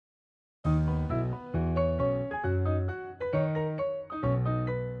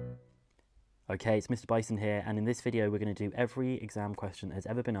Okay, it's Mr. Bicen here, and in this video we're going to do every exam question that has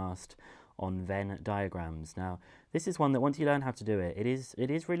ever been asked on Venn diagrams. Now, this is one that once you learn how to do it, it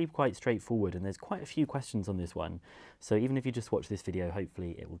is really quite straightforward, and there's quite a few questions on this one. So even if you just watch this video,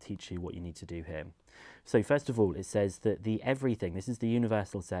 hopefully it will teach you what you need to do here. So first of all, it says that the everything, this is the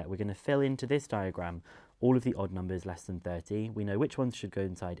universal set, we're going to fill into this diagram all of the odd numbers less than 30. We know which ones should go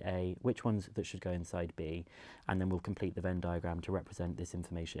inside A, which ones that should go inside B, and then we'll complete the Venn diagram to represent this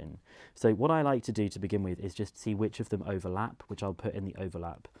information. So what I like to do to begin with is just see which of them overlap, which I'll put in the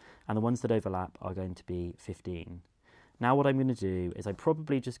overlap. And the ones that overlap are going to be 15. Now what I'm going to do is I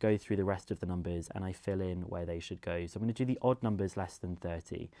probably just go through the rest of the numbers and I fill in where they should go. So I'm going to do the odd numbers less than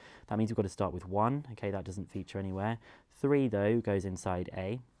 30. That means we've got to start with 1. Okay, that doesn't feature anywhere. 3, though, goes inside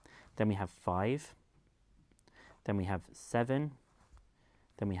A. Then we have 5. Then we have 7,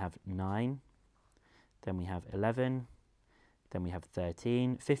 then we have 9, then we have 11, then we have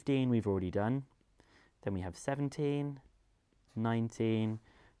 13, 15 we've already done, then we have 17, 19,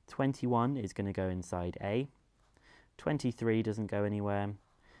 21 is going to go inside A, 23 doesn't go anywhere,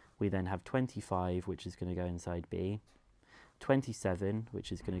 we then have 25 which is going to go inside B, 27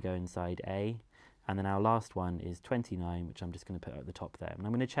 which is going to go inside A, and then our last one is 29, which I'm just going to put at the top there. And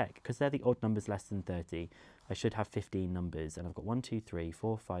I'm going to check, because they're the odd numbers less than 30, I should have 15 numbers. And I've got 1, 2, 3,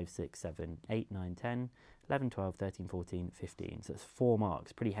 4, 5, 6, 7, 8, 9, 10, 11, 12, 13, 14, 15. So that's 4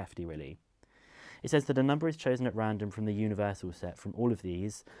 marks, pretty hefty really. It says that a number is chosen at random from the universal set. From all of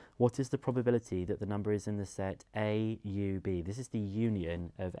these, what is the probability that the number is in the set A, U, B? This is the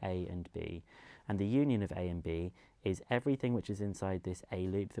union of A and B. And the union of A and B is everything which is inside this A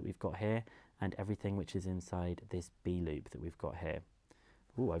loop that we've got here, and everything which is inside this B loop that we've got here.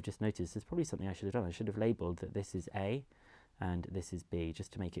 Oh, I've just noticed there's probably something I should have done. I should have labelled that this is A and this is B,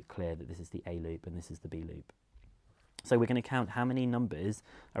 just to make it clear that this is the A loop and this is the B loop. So we're going to count how many numbers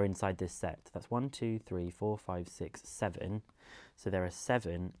are inside this set. That's 1, 2, 3, 4, 5, 6, 7. So there are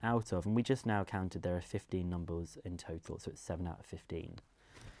 7 out of, and we just now counted there are 15 numbers in total, so it's 7 out of 15.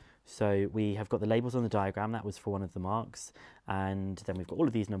 So we have got the labels on the diagram, that was for one of the marks, and then we've got all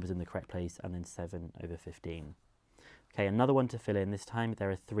of these numbers in the correct place, and then 7 over 15. Okay, another one to fill in. This time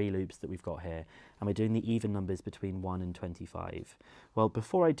there are 3 loops that we've got here, and we're doing the even numbers between 1 and 25. Well,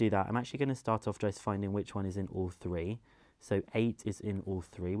 before I do that, I'm actually going to start off just finding which one is in all 3. So 8 is in all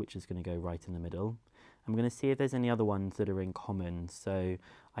 3, which is going to go right in the middle. I'm going to see if there's any other ones that are in common. So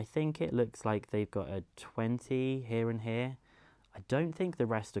I think it looks like they've got a 20 here and here. I don't think the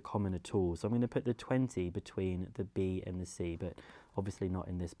rest are common at all, so I'm going to put the 20 between the B and the C, but obviously not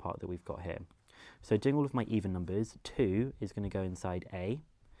in this part that we've got here. So doing all of my even numbers, 2 is going to go inside A,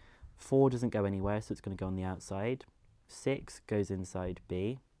 4 doesn't go anywhere, so it's going to go on the outside, 6 goes inside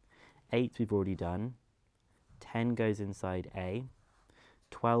B, 8 we've already done, 10 goes inside A,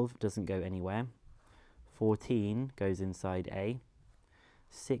 12 doesn't go anywhere, 14 goes inside A,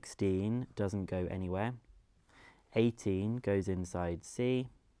 16 doesn't go anywhere, 18 goes inside C,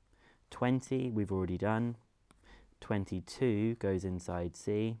 20 we've already done, 22 goes inside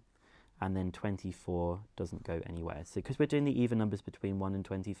C, and then 24 doesn't go anywhere. So because we're doing the even numbers between 1 and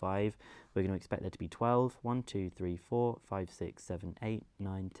 25, we're going to expect there to be 12, 1, 2, 3, 4, 5, 6, 7, 8,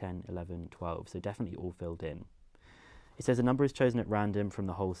 9, 10, 11, 12. So definitely all filled in. It says a number is chosen at random from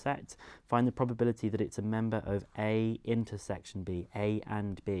the whole set. Find the probability that it's a member of A intersection B, A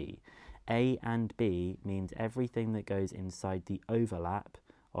and B. A and B means everything that goes inside the overlap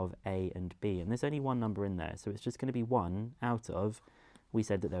of A and B. And there's only one number in there, so it's just going to be 1 out of, we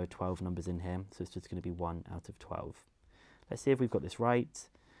said that there were 12 numbers in here, so it's just going to be 1 out of 12. Let's see if we've got this right.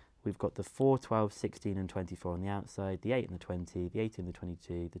 We've got the 4, 12, 16 and 24 on the outside, the 8 and the 20, the 18 and the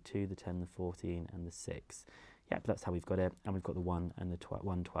 22, the 2, the 10, the 14 and the 6. Yep, that's how we've got it, and we've got the 1 and the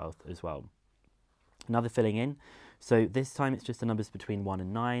 1/12 as well. Another filling in, so this time it's just the numbers between 1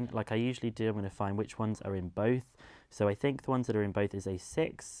 and 9. Like I usually do, I'm going to find which ones are in both. So I think the ones that are in both is a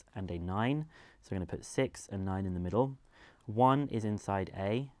 6 and a 9. So I'm going to put 6 and 9 in the middle. 1 is inside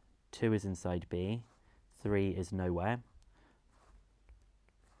A, 2 is inside B, 3 is nowhere,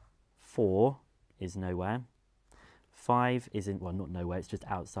 4 is nowhere, 5 is in, well, not nowhere, it's just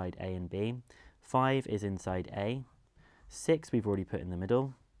outside A and B, 5 is inside A, 6 we've already put in the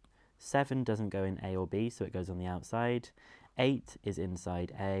middle, 7 doesn't go in A or B, so it goes on the outside, 8 is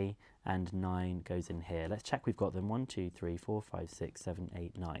inside A, and 9 goes in here. Let's check we've got them. 1, 2, 3, 4, 5, 6, 7,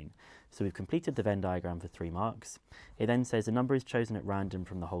 8, 9. So we've completed the Venn diagram for 3 marks. It then says a number is chosen at random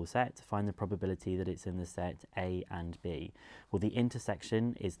from the whole set. Find the probability that it's in the set A and B. Well, the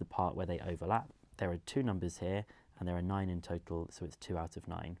intersection is the part where they overlap. There are 2 numbers here, and there are 9 in total, so it's 2 out of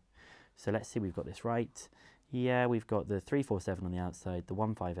 9. So let's see we've got this right. Yeah, we've got the 3, 4, 7 on the outside, the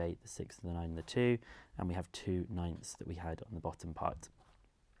 1, 5, 8, the 6, the 9, the 2, and we have 2 9ths that we had on the bottom part.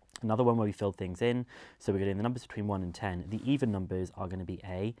 Another one where we fill things in, so we're getting the numbers between 1 and 10. The even numbers are going to be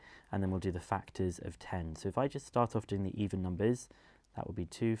A, and then we'll do the factors of 10. So if I just start off doing the even numbers, that will be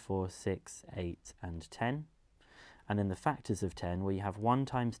 2, 4, 6, 8, and 10. And then the factors of 10, where you have 1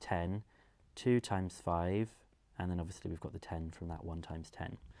 times 10, 2 times 5, and then obviously we've got the 10 from that 1 times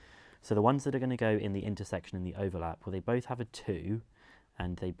 10. So the ones that are going to go in the intersection and the overlap, well, they both have a 2,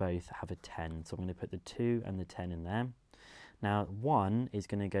 and they both have a 10. So I'm going to put the 2 and the 10 in there. Now 1 is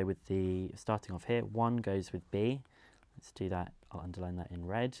going to go with the, starting off here, 1 goes with B. Let's do that, I'll underline that in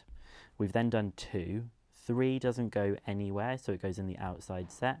red. We've then done 2. 3 doesn't go anywhere, so it goes in the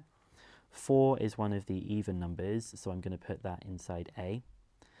outside set. 4 is one of the even numbers, so I'm going to put that inside A.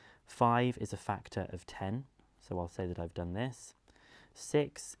 5 is a factor of 10, so I'll say that I've done this.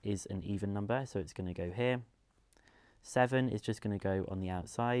 6 is an even number, so it's going to go here. 7 is just going to go on the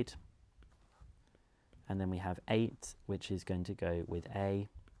outside. And then we have 8, which is going to go with A.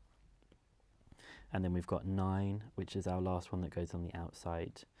 And then we've got 9, which is our last one that goes on the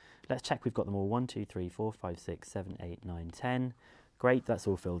outside. Let's check we've got them all. 1, 2, 3, 4, 5, 6, 7, 8, 9, 10. Great, that's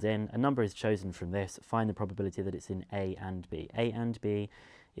all filled in. A number is chosen from this. Find the probability that it's in A and B. A and B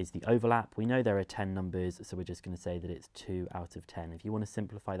is the overlap. We know there are 10 numbers, so we're just going to say that it's 2 out of 10. If you want to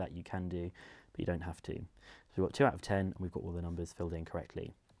simplify that, you can do, but you don't have to. So we've got 2 out of 10, and we've got all the numbers filled in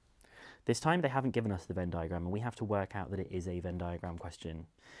correctly. This time they haven't given us the Venn diagram, and we have to work out that it is a Venn diagram question.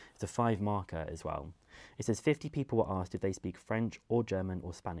 It's a 5 marker as well. It says 50 people were asked if they speak French or German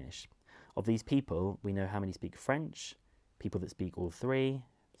or Spanish. Of these people, we know how many speak French, people that speak all 3,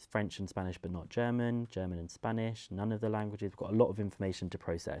 French and Spanish but not German, German and Spanish, none of the languages. We've got a lot of information to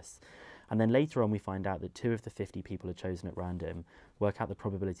process. And then later on we find out that 2 of the 50 people are chosen at random. Work out the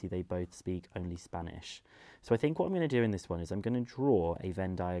probability they both speak only Spanish. So I think what I'm going to do in this one is I'm going to draw a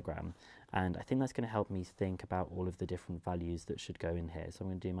Venn diagram, and I think that's going to help me think about all of the different values that should go in here. So I'm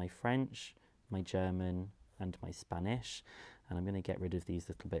going to do my French, my German and my Spanish, and I'm going to get rid of these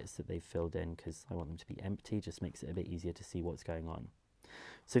little bits that they've filled in because I want them to be empty, just makes it a bit easier to see what's going on.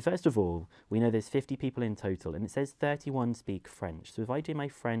 So first of all, we know there's 50 people in total, and it says 31 speak French. So if I do my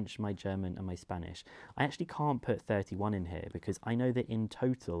French, my German and my Spanish, I actually can't put 31 in here because I know that in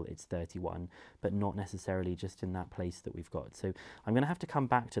total it's 31, but not necessarily just in that place that we've got. So I'm going to have to come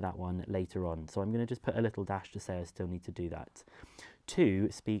back to that one later on. So I'm going to just put a little dash to say I still need to do that. 2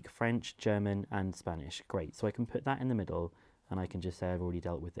 speak French, German and Spanish. Great, so I can put that in the middle and I can just say I've already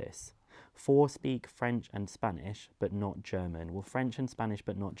dealt with this. 4 speak French and Spanish, but not German. Well, French and Spanish,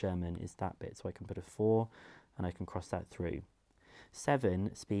 but not German is that bit. So I can put a 4 and I can cross that through.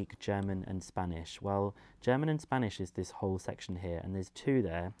 7 speak German and Spanish. Well, German and Spanish is this whole section here, and there's 2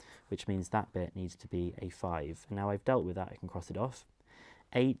 there, which means that bit needs to be a 5. And now I've dealt with that, I can cross it off.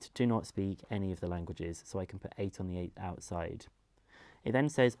 8 do not speak any of the languages, so I can put 8 on the 8 outside. It then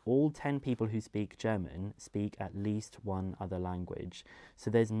says all 10 people who speak German speak at least one other language. So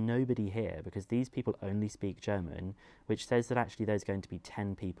there's nobody here because these people only speak German, which says that actually there's going to be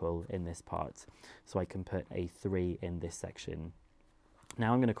 10 people in this part. So I can put a 3 in this section.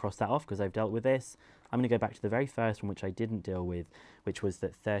 Now I'm going to cross that off because I've dealt with this. I'm going to go back to the very first one, which I didn't deal with, which was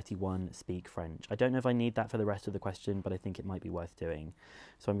that 31 speak French. I don't know if I need that for the rest of the question, but I think it might be worth doing.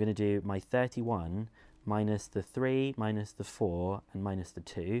 So I'm going to do my 31 minus the 3, minus the 4, and minus the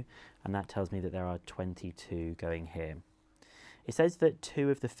 2, and that tells me that there are 22 going here. It says that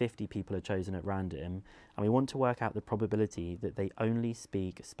 2 of the 50 people are chosen at random, and we want to work out the probability that they only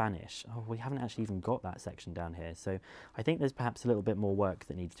speak Spanish. Oh, we haven't actually even got that section down here, so I think there's perhaps a little bit more work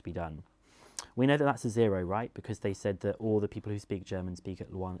that needs to be done. We know that that's a 0, right? Because they said that all the people who speak German speak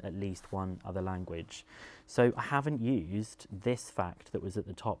at least one other language. So I haven't used this fact that was at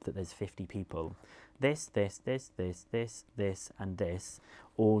the top, that there's 50 people. This, and this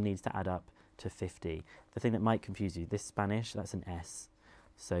all needs to add up to 50. The thing that might confuse you, this Spanish, that's an S.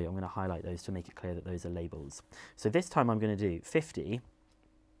 So I'm going to highlight those to make it clear that those are labels. So this time I'm going to do 50.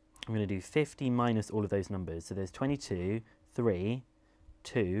 I'm going to do 50 minus all of those numbers. So there's 22, 3,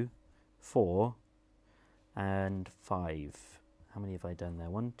 2, 4, and 5. How many have I done there?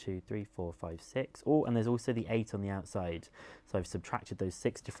 1, 2, 3, 4, 5, 6. Oh, and there's also the 8 on the outside. So I've subtracted those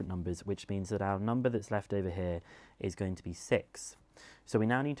 6 different numbers, which means that our number that's left over here is going to be 6. So we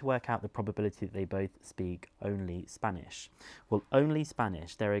now need to work out the probability that they both speak only Spanish. Well, only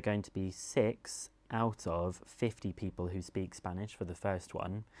Spanish, there are going to be 6 out of 50 people who speak Spanish for the first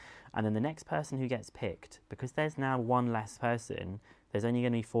one. And then the next person who gets picked, because there's now one less person, there's only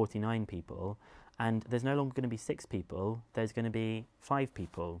going to be 49 people, and there's no longer going to be 6 people, there's going to be 5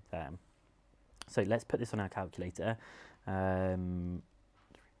 people there. So let's put this on our calculator.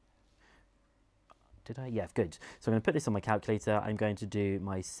 Did I? Yeah, good. So I'm going to put this on my calculator. I'm going to do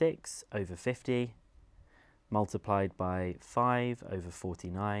my 6 over 50 multiplied by 5 over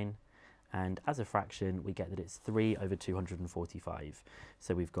 49. And as a fraction, we get that it's 3 over 245.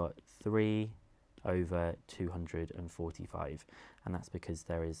 So we've got 3 over 245. And that's because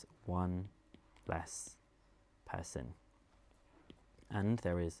there is one less person. And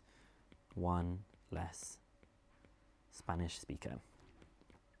there is one less Spanish speaker.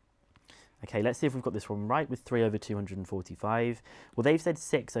 Okay, let's see if we've got this one right with 3 over 245. Well, they've said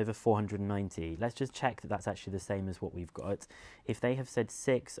 6 over 490. Let's just check that that's actually the same as what we've got. If they have said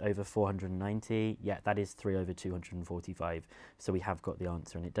 6 over 490, yeah, that is 3 over 245. So we have got the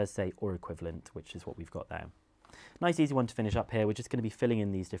answer, and it does say or equivalent, which is what we've got there. Nice easy one to finish up here. We're just going to be filling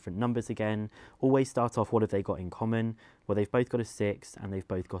in these different numbers again. Always start off, what have they got in common? Well, they've both got a 6 and they've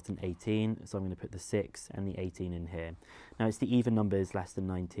both got an 18. So I'm going to put the 6 and the 18 in here. Now it's the even numbers less than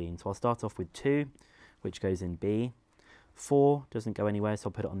 19. So I'll start off with 2, which goes in B. 4 doesn't go anywhere, so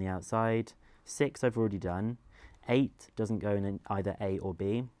I'll put it on the outside. 6 I've already done. 8 doesn't go in either A or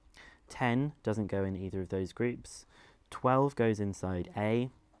B. 10 doesn't go in either of those groups. 12 goes inside A.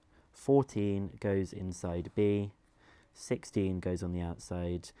 14 goes inside B, 16 goes on the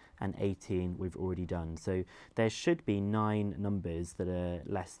outside, and 18 we've already done. So there should be 9 numbers that are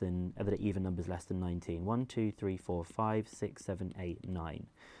even numbers less than 19. 1, 2, 3, 4, 5, 6, 7, 8, 9.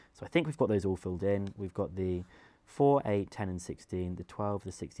 So I think we've got those all filled in. We've got the 4, 8, 10 and 16, the 12,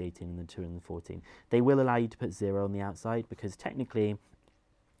 the 6, 18 and the 2 and the 14. They will allow you to put 0 on the outside because technically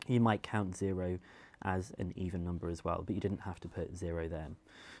you might count 0 as an even number as well, but you didn't have to put 0 there.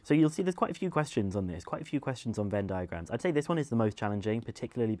 So you'll see there's quite a few questions on this, quite a few questions on Venn diagrams. I'd say this one is the most challenging,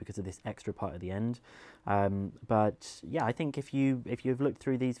 particularly because of this extra part at the end. But yeah, I think if you've looked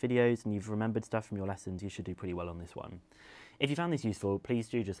through these videos and you've remembered stuff from your lessons, you should do pretty well on this one. If you found this useful, please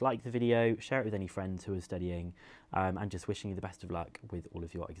do just like the video, share it with any friends who are studying, and just wishing you the best of luck with all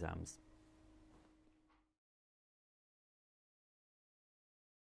of your exams.